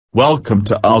Welcome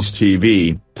to Oz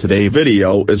TV. Today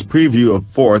video is preview of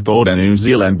 4th ODI New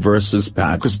Zealand vs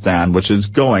Pakistan, which is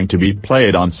going to be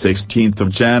played on 16th of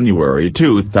January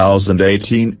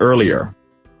 2018 earlier.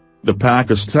 The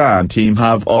Pakistan team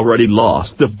have already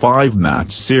lost the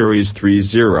 5-match series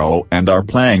 3-0 and are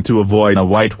playing to avoid a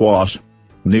whitewash.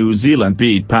 New Zealand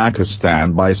beat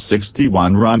Pakistan by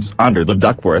 61 runs under the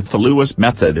Duckworth-Lewis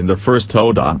method in the first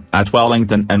ODI at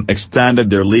Wellington and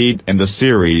extended their lead in the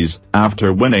series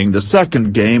after winning the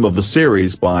second game of the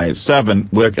series by 7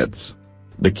 wickets.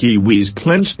 The Kiwis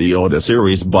clinched the ODI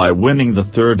series by winning the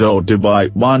third ODI by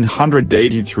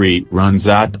 183 runs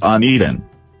at Dunedin.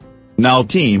 Now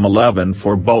Team 11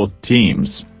 for both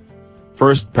teams.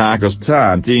 First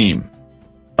Pakistan team: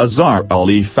 Azhar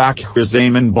Ali, Fakhar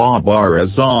Zaman, Babar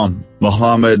Azam,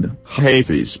 Mohammad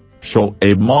Hafiz,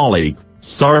 Shoaib Malik,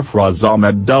 Sarfraz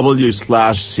Ahmed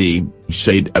W/C,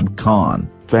 Shadab Khan,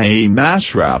 Fahim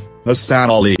Ashraf,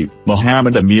 Hassan Ali,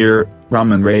 Mohammad Amir,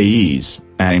 Rahman Raiz,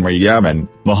 Amir Yemen,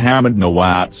 Mohammad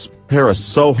Nawaz, Haris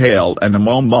Sohail and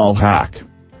Amom Al Haq.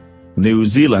 New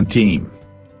Zealand team: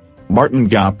 Martin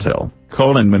Gaptill,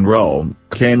 Colin Munro,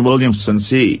 Kane Williamson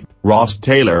C, Ross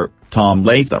Taylor, Tom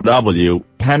Latham W,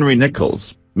 Henry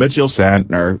Nichols, Mitchell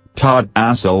Santner, Todd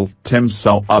Astle, Tim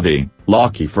Southey,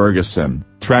 Lockie Ferguson,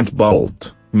 Trent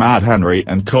Boult, Matt Henry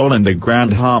and Colin de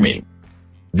Grandhomme.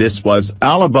 This was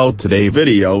all about today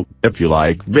video. If you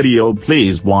like video,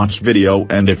 please watch video,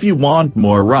 and if you want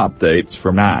more updates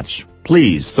for match,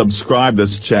 please subscribe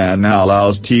this channel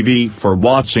Oz TV for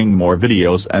watching more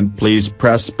videos, and please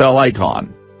press bell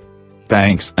icon.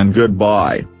 Thanks and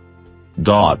goodbye.